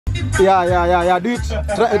Yeah. Do it.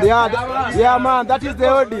 Yeah, man. That is the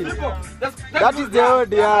OD. That is the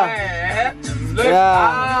OD. Yeah.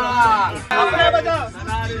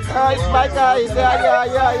 It's my guy.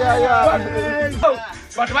 Yeah.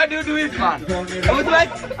 But why do you do it, man?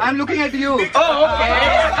 I'm looking at you. Oh, okay.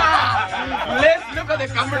 Let's look at the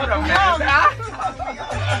camera, man.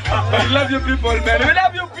 We love you people, man. We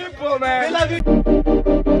love you people, man. We love you.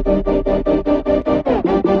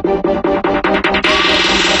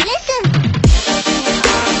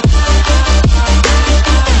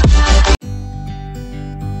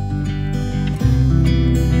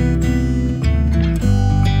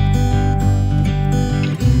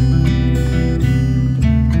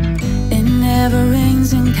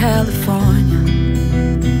 California,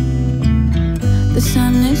 the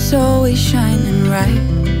sun is always shining bright.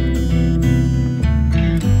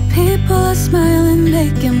 People are smiling,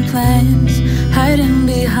 making plans, hiding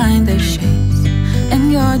behind their shades,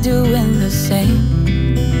 and you're doing the same.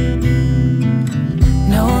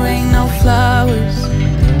 No rain, no flowers,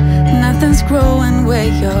 nothing's growing where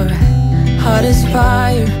you're at. Heart is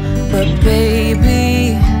fire, but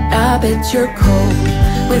baby, I bet you're cold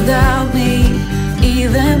without me.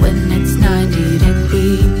 Even when it's 90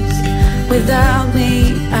 degrees, without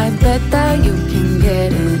me, I bet that you can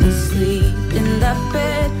get any sleep in that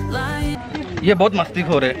bed lying. ये बहुत मस्ती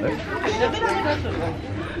खो रहे।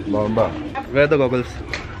 Where are the goggles?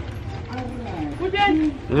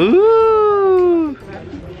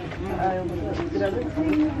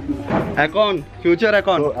 Icon, future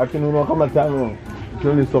icon.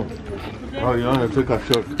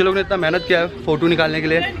 बच्चे लोग ने इतना मेहनत किया फोटो निकालने के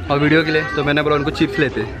लिए और वीडियो के लिए, तो मैंने बोला उनको चिप्स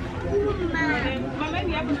लेते।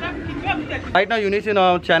 Right now, Eunice in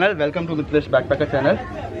our channel. Welcome to this backpacker channel.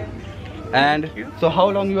 And so, how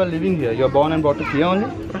long you are living here? You are born and brought up here only.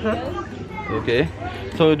 Okay.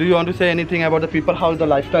 So, do you want to say anything about the people? How is the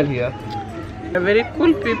lifestyle here? Very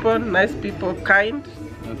cool people, nice people, kind.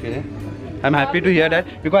 Okay. I'm happy to hear that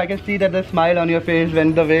because I can see that the smile on your face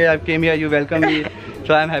when the way I came here, you welcome me.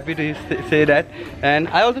 So I'm happy to say that, and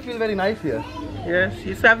I also feel very nice here. Yes,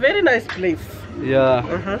 it's a very nice place.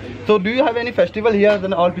 Yeah. So do you have any festival here?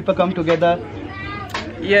 Then all people come together.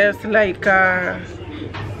 Yes, like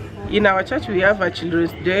in our church we have a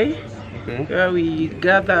Children's Day. Okay. Where we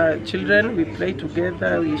gather children, we play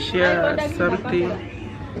together, we share something.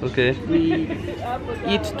 Okay. We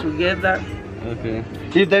eat together. Okay.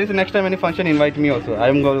 If there is next time any function, invite me also. I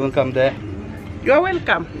am going to come there. You are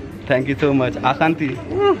welcome. Thank you so much. आशांति।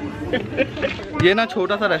 ये ना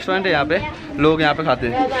छोटा सा restaurant है यहाँ पे, लोग यहाँ पे खाते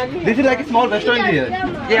हैं। This is like a small restaurant here.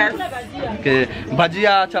 Yes. Okay.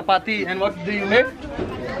 Bhajia, chapati, and what do you make?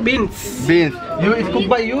 Beans. Beans. You it's cooked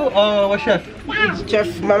by you or what chef?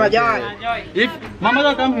 Chef Mama Joy. If Mama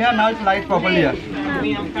Joy come here, now it's light properly here.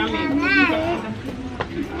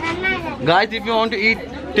 Guys, if you want to eat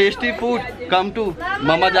tasty food, come to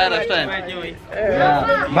Mama Joy restaurant.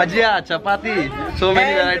 Yeah. Bhajia, chapati, so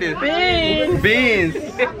many varieties. Beans.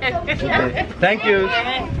 Okay. Thank you.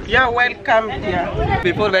 You're welcome here.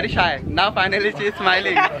 Before very shy, now finally she is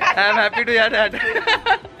smiling. I am happy to hear that.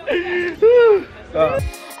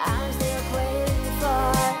 I'm still waiting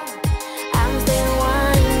for, I'm still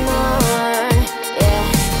wanting more. Yeah,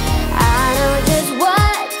 I know just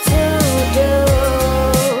what to do,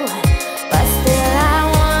 but still I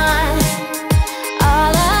want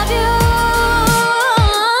all of you.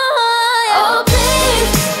 Oh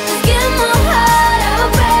please, just give my heart a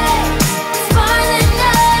break. It's more than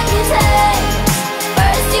I can take.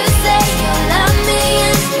 First you say you love me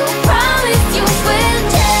and you promise you will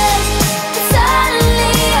change.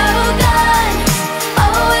 Suddenly you're gone,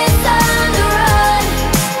 always on the run,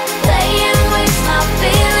 playing with my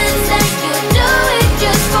feelings and you do it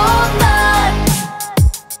just for fun.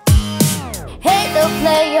 Hate the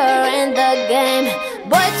player in the game,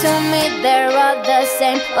 but to me they're all the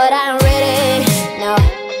same. But I'm ready, no,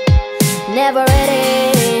 never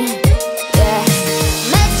ready. Yeah,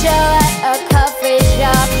 met you at a coffee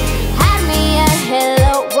shop, had me at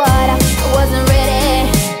hello, what I wasn't ready.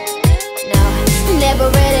 No, never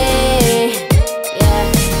ready. Yeah,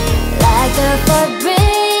 like a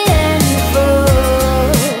forbidden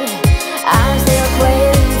fruit, I'm still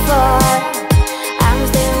waiting for, I'm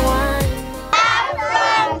still wanting. I'm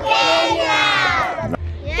from Kenya.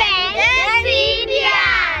 Desi.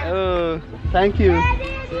 Oh, thank you.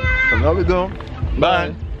 How we go?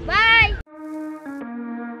 Bye. Bye.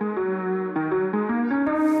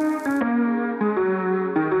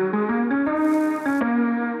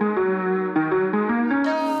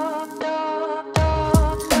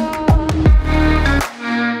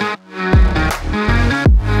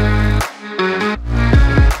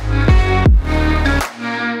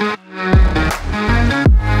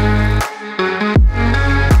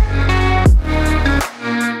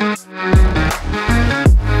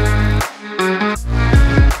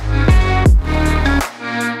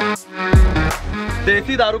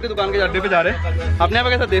 दारू की दुकान के अड्डे पे जा रहे हैं। अपने यहाँ पे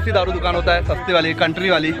कैसा देसी दारू दुकान होता है, सस्ती वाली, कंट्री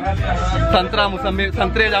वाली, संतरा मौसमी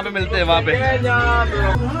संतरे जहाँ पे मिलते हैं वहाँ पे।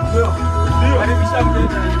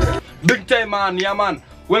 Big time man, yeah man.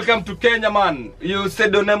 Welcome to Kenya man. You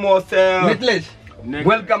said your name was Mitlesh.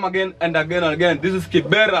 Welcome again and again and again. This is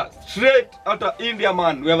Kibera, straight out of India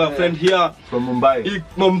man. We have a friend here from Mumbai.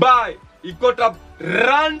 Mumbai. He caught up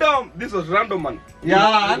random. This was random man. Yeah,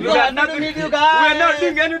 I'm so happy to meet you guys. We're not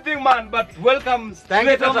doing anything man, but welcome Thank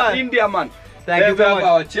you straight so out much. of India man. Thank you We so have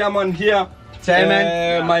much. our chairman here.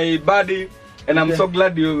 Chairman. My buddy. And I'm so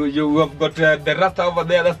glad you have got the Rasta over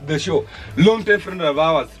there. That's the show. Long time friend of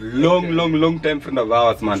ours. Long time friend of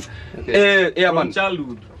ours, man. Yeah, man.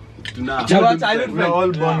 Childhood. Childhood childhood friend. We are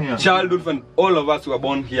all born here. Childhood friend. All of us were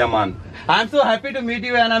born here, man. I'm so happy to meet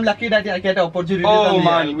you, and I'm lucky that I get an opportunity. Oh, to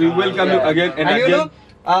man. We welcome you again and And you again. know,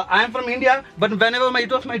 I'm from India, but whenever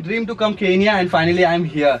it was my dream to come Kenya, and finally I'm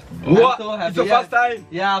here. What? I'm so happy. It's your first time?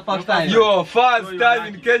 Yeah, first time. Your first time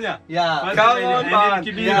in Kenya. Yeah. Come on, man.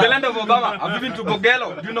 Yeah. The land of Obama. Have you been to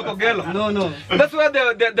Kogelo? Do you know Kogelo? No. That's where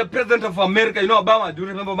the president of America, you know Obama. Do you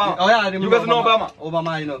remember Obama? Oh yeah, I remember. You guys know Obama? Obama,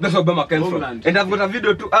 I know. That's where Obama came from. And I've got a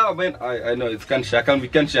video too. Oh man, I know it's can't share. We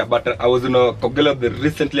can't share. But I was in Kogelo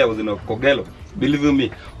recently. I was in Kogelo. Believe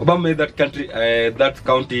me, Obama made that country, that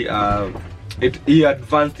county. He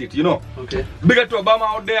advanced it. You know. Okay. Big up to Obama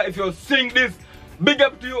out there. If you're seeing this, big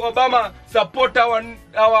up to you, Obama. Support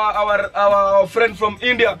our friend from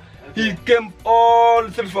India. He came all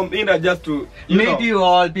straight from India just to Meet you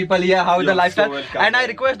all people here, how is the You're lifestyle. so welcome. And I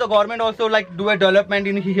request the government also like do a development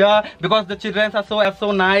in here, because the children are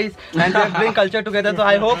so nice and they bring culture together. So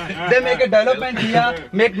I hope they make a development here,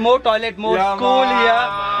 make more toilet, more Yeah, school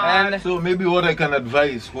man. here. And So maybe what I can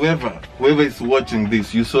advise, whoever is watching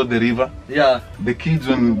this, you saw the river. yeah. The kids,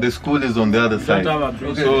 when the school is on the other side,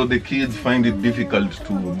 Okay. so the kids find it difficult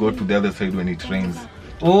to go to the other side when it rains.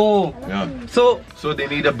 Oh, Yeah. so they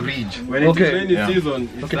need a bridge. When Okay. it's rainy Yeah. season.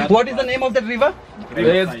 okay. What is the name of that river?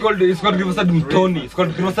 It's called Riverside Mtoni. It's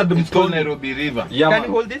called Riverside It's called Mtoni. Nairobi River. Yeah, Can man.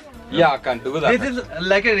 you hold this? Yeah, I can do that. This is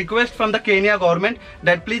like a request from the Kenya government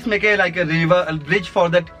that please make a like a river, a bridge for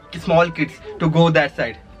that small kids to go that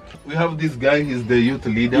side. We have this guy, he's the youth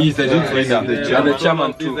leader. He's the youth leader. He's the And chairman. the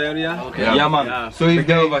chairman too. Yeah. Yeah, man. So if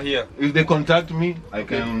They they over here. if they contact me, I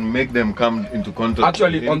can make them come into contact.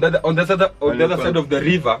 Actually, with on him. the other side of the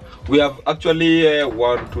river, we have actually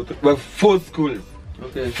we have 4 schools.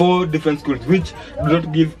 Okay. 4 different schools which do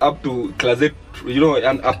not give up to class 8. You know,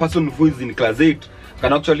 and a person who is in class 8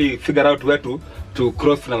 can actually figure out where to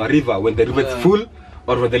cross from a river when the river is full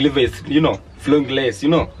or when the river is, you know, flowing less, you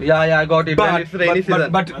know. Yeah, I got it. When it's rainy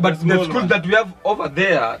season. But the schools that we have over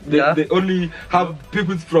there, they only have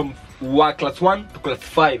people from class 1 to class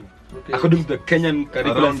 5. Okay. According to the Kenyan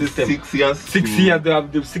curriculum Around system. 6 years. 6 years, they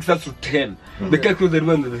have the 6 years to 10. They can't cross the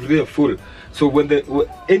river when the river is full. So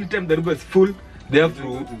anytime the river is full,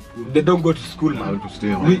 they don't go to school, man. Have to stay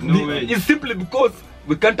home. It's simply because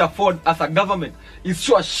we can't afford as a government. It's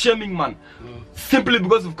so shaming, man. Simply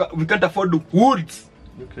because we can't afford the woods.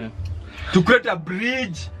 Okay. To create a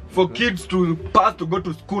bridge for kids to pass to go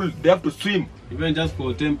to school, they have to swim. Even just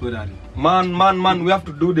for temporary. Man, we have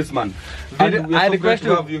to do this, man. And we are I so request glad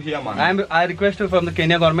to have you here, man. I request you from the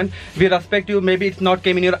Kenya government. We respect you. Maybe it's not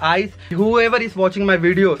came in your eyes. Whoever is watching my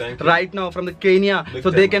video Thank you. right now from the Kenya, Big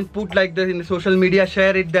so time, they man. can put like this in the social media,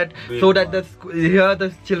 share it that Big so that man. here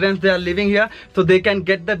the children they are living here, so they can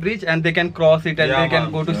get the bridge and they can cross it and Yeah, they can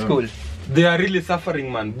man. go to school. They are really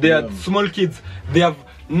suffering, man. They are small kids. They have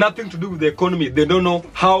nothing to do with the economy. They don't know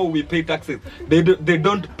how we pay taxes. They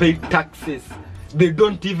don't pay taxes. They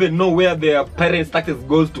don't even know where their parents' taxes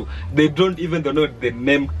goes to. They don't even know the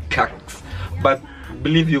name tax. But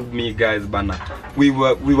believe you me, guys, Bana, we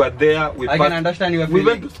were there. I can understand your We feeling.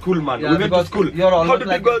 went to school, man. Yeah, we went to because school. You're How almost did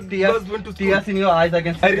like you guys went to school? tears in your eyes. I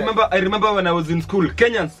can see. I remember when I was in school.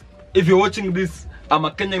 Kenyans, if you're watching this, I'm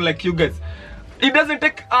a Kenyan like you guys. It doesn't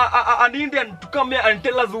take an Indian to come here and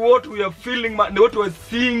tell us what we are feeling, what we are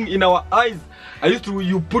seeing in our eyes.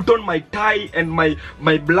 You put on my tie and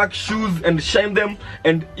my black shoes and shine them,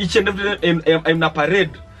 and each and every day in a parade.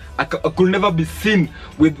 I could never be seen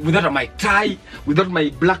without my tie, without my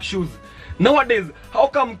black shoes. Nowadays, how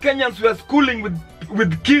come Kenyans were schooling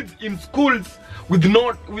with kids in schools with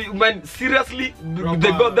seriously,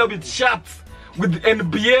 they go there with shirts, with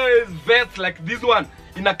NBA vests like this one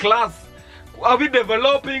in a class. Are we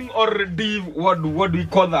developing or what do we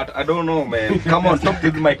call that? I don't know, man. Come on, talk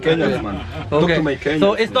to my Kenyans, man. Talk to my Kenyans.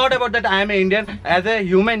 So it's not about that I am an Indian. As a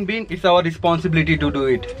human being, it's our responsibility to do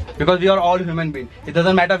it. Because we are all human beings. It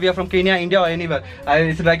doesn't matter if we are from Kenya, India or anywhere.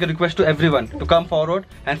 It's like a request to everyone to come forward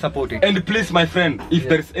and support it. And please, my friend, if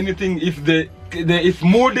there is anything, if the if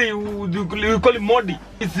Modi, you call him Modi.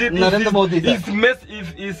 Narendra Modi, sir.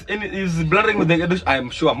 Is blurring with the English. I am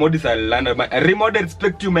sure Modi's a learner. Remodi, I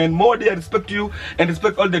respect you, man. Modi, I respect you and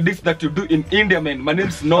respect all the deeds that you do in India, man. My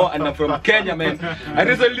name's Noah and I'm from Kenya, man. I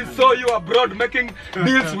recently saw you abroad making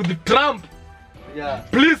deals with Trump. Yeah.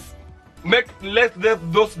 Please let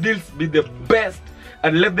those deals be the best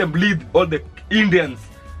and let them lead all the Indians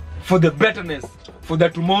for the betterness, for the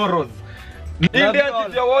tomorrows. Indians,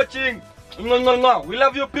 if you're watching, we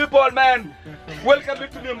love you people, man. Welcome to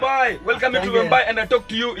Mumbai. Welcome to Mumbai, and I talk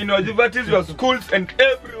to you in your universities, your schools, and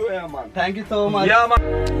everywhere, man. Thank you so much. Yeah, man.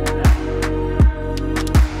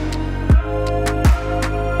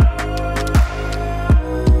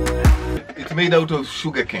 It's made out of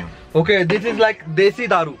sugar cane. Okay, this is like Desi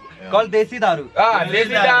Daru. Called Desi Daru. Ah,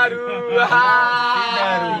 Desi Daru.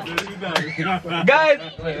 Guys,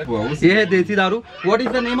 ये है देसी दारू. What is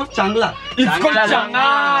the name of Changla? it's called Changa.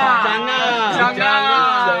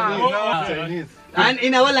 Chinese. And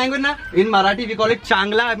in our language, na, in Marathi we call it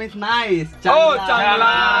Changla, means nice. Oh,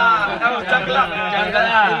 Changla. Oh, Changla.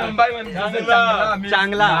 In Mumbai, when you say Changla means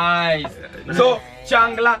Changla. nice. So,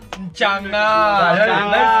 Changla, Changa.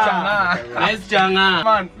 Nice Changa.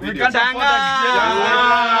 Man, we can't afford that.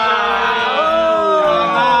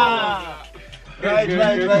 Right.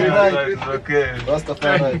 Okay.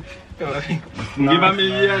 Rastafari. Give a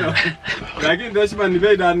million.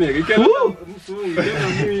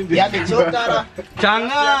 Yeah, the joke, Dara.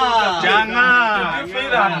 Changa.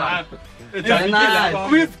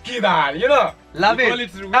 Nice. Whiskey, that, you know. Love it.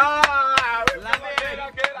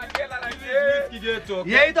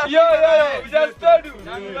 यही तो Yo, we just told you.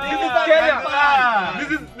 This is Kenya.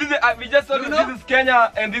 We just told you this is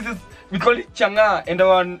Kenya, and this is, we call it Changa, and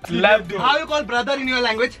our live. How you call brother in your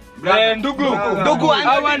language? Ndugu. Dugu.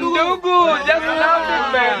 Our Ndugu. Just love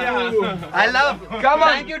it, man. I love. Come on.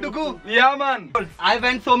 Thank you, Dugu. Yeah, man. I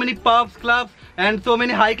went so many pubs, clubs, and so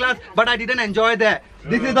many high class, but I didn't enjoy there.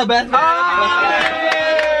 This is the best.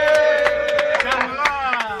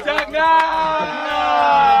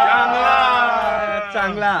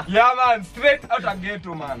 Changla. Yeah, man. Straight out of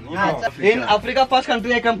ghetto, man. You know. In Africa, first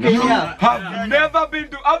country I come Kenya. Have never been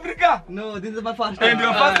to Africa. No, this is my first time. And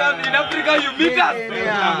your first time in Africa, you meet us.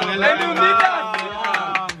 Yeah. And you meet us.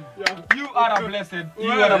 You are a blessed.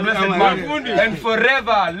 You are a blessed man. And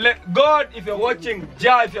forever, let God, if you're watching,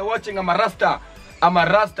 Jah, if you're watching, I'm a Rasta.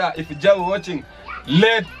 If Jah is watching,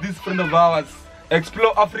 let this friend of ours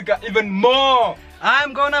explore Africa even more.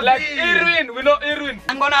 I'm gonna Like be. Irwin, we know Irwin.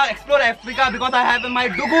 I'm gonna explore Africa because I have my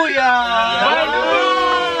Dugu here.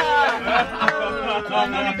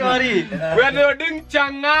 Don't worry. We are doing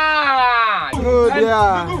Changa. Good, And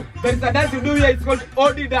yeah. Dugu, there is a dance we do here. It's called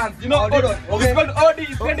Odi dance. You know, Odi. It's called Odi.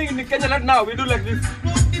 It's trending in Kenya right now. We do like this.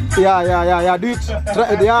 Yeah. Do it.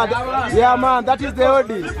 Yeah, man. That is the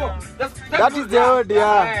OD. That is the OD,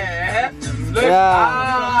 yeah.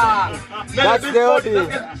 Yeah. That's the Odi.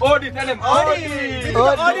 Odi, tell him. Odi.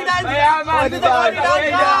 Odi dance. Yeah, man. Odi dance.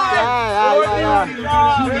 Yeah.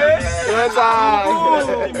 Yes,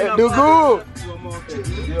 Dugu.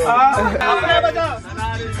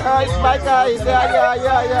 It's my guy.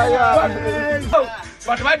 Yeah.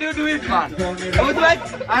 But why do you do it, man?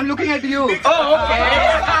 I'm looking at you. Oh, okay.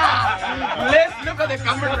 Let's look at the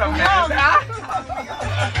camera, man.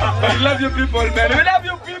 We love you people, man. We love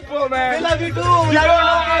you people, man. We love you too. We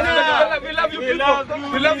love you people.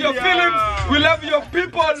 We love your feelings. We love your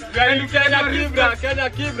people. And you can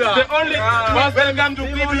Kibera. The only welcome to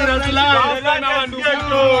Kibera Slum.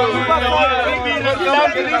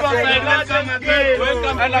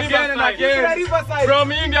 And again.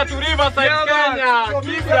 From India to Riverside, Kenya.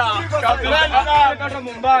 Kibera.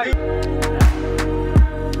 Mumbai.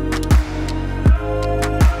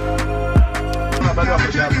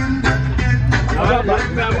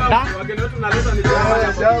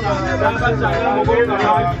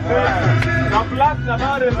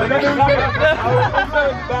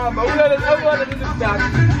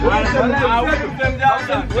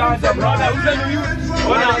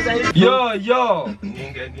 Yo.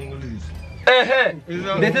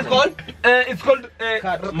 This is called? It's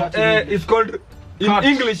called in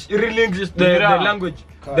English, real English, the language.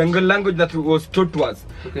 The language that was taught to us.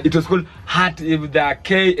 Okay. It was called heart with a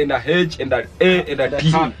K and a H and an A and a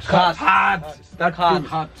T. Heart.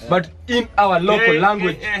 But in our local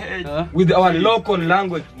language, with our local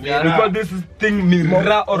language, we call this thing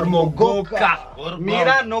Mira or Mogoka.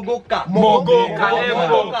 Mira Nogoka.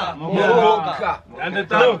 Mogoka.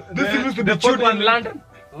 No, this thing used to be chewed in London.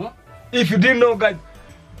 If you didn't know, guys,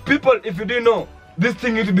 people, if you didn't know, this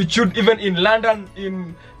thing used to be chewed even in London.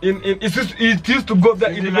 It used to go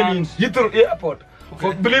there even in Heathrow Airport.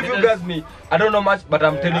 Believe you guys me, I don't know much, but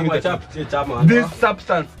I'm telling you the truth. This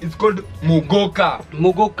substance is called mugoka.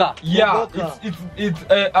 Mugoka. Yeah, it's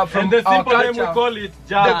from the our simple name culture. we call it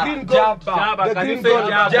Jaba. The green gold. Jaba. The green Can you gold.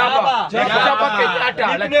 say Jaba. Jaba Kenyatta.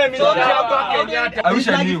 Like Jaba Kenyatta. I wish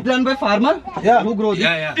I knew. It's done by farmer? Yeah. Who grows it?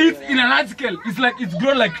 Yeah. It's in a large scale. It's like it's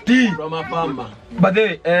grown like tea. From a farmer. But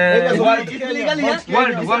they world, It's legal here?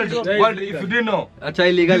 world, if you didn't know, Acha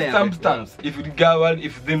illegal this hai. substance, if you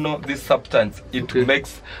didn't know this substance, it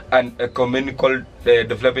makes an economical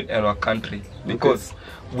development in our country because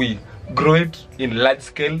we grow it in large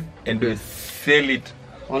scale and we sell it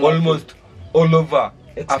almost all over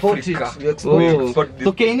Africa. We export it. We export this.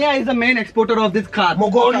 So Kenya is the main exporter of this car.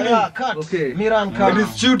 Mogoka, yeah, cut. Okay. Miran It cut.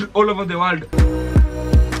 is chewed all over the world.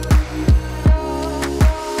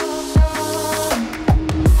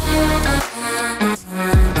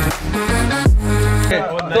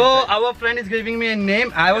 So our friend is giving me a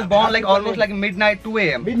name. I was born like almost like midnight 2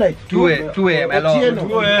 a.m. Midnight. 2 a.m. alone.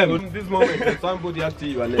 2 a.m. In this moment, if somebody asks you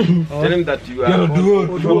your name, tell him that you are.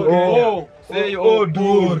 Oh, say Duor.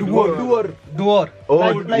 Duor.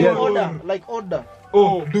 Like order. Like order.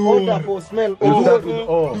 oh, Order for smell. Odor.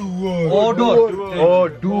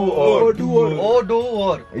 Duor.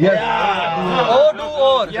 Odor. Yes.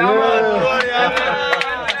 Odor.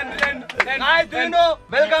 Guys, do you know?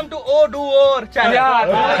 Welcome to Odor channel.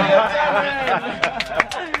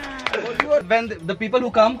 When the people who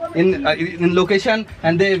come in location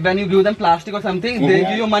and when you give them plastic or something, they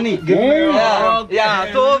give you money.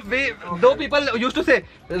 Yeah. So though people used to say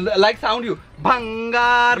like sound you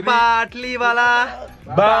Bhangar Patli wala.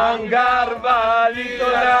 Bangar Bali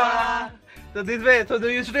Tola. So this way, so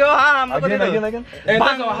they used to say, oh, Again.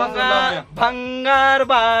 Bhangar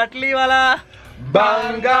Patli wala.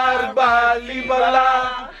 Bangar Bali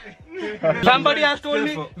Bala. Somebody has told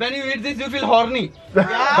me when you eat this you feel horny.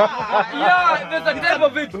 Yeah, there's a type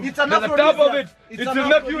of it. It's a type of it. It will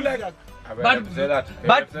make you like.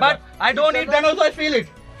 But I don't eat then also I feel it.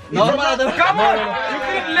 Normal other. Come on, you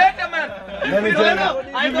feel it later, man.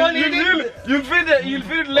 I don't eat it. You'll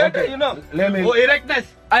feel it later, you know. Oh, erectness.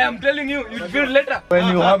 I am telling you, you'll feel it later. When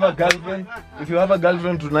you have a girlfriend, if you have a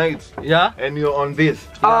girlfriend tonight Yeah. and you're on this,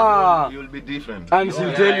 you'll be different. And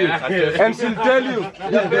she'll tell you. And she'll tell you.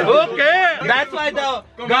 Okay. That's why the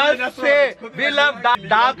girls say we love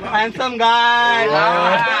dark handsome guys.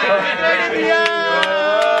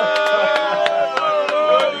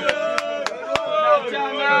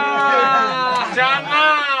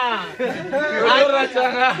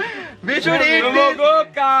 We should eat this.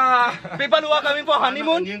 People who are coming for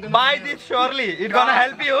honeymoon, buy this surely. It's gonna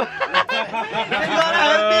help you. It's gonna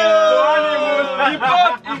help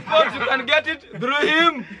you. Import, you can get it through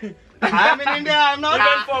him. I'm in India, I'm not.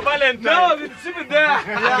 Even for Valentine. No, it's shipping there.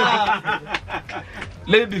 Yeah.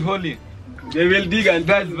 Let it be holy. They will dig and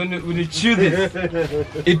guys, when you chew this,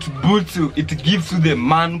 it boosts you, it gives you the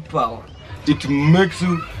manpower. It makes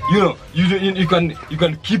you, you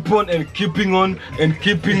can keep on and keeping on and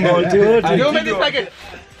keeping on. Give me this packet.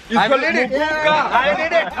 I will eat it. I will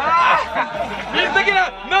eat it. He's taking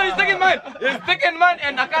it. No, he's taking mine. He's taking mine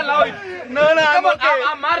and I can't allow it. No, I'm Come on, okay.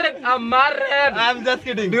 I'm married. I'm just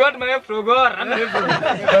kidding. Do you want my frogor? No,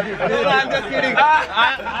 I'm just kidding.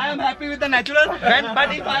 I am happy with the natural.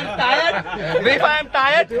 But if I'm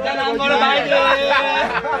tired, then I'm gonna buy it.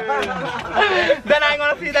 Then I'm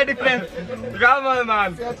gonna see the difference. Come on,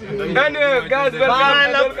 man. Anyway, guys, welcome.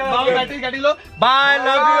 Bye, love. Bye,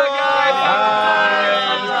 love you guys.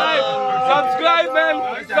 Subscribe, man.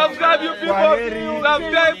 Subscribe, you people.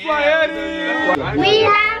 Subscribe for Harry. We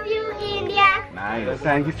love you, India.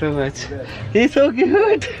 Thank you so much. He's so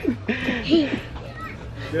cute.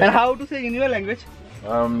 And how to say in your language?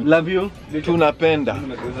 Love you. Tunapenda.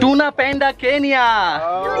 Tunapenda Kenya.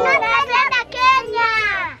 Tunapenda Kenya.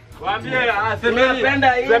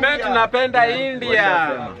 Semeni tunapenda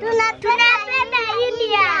India. Tunapenda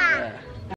India.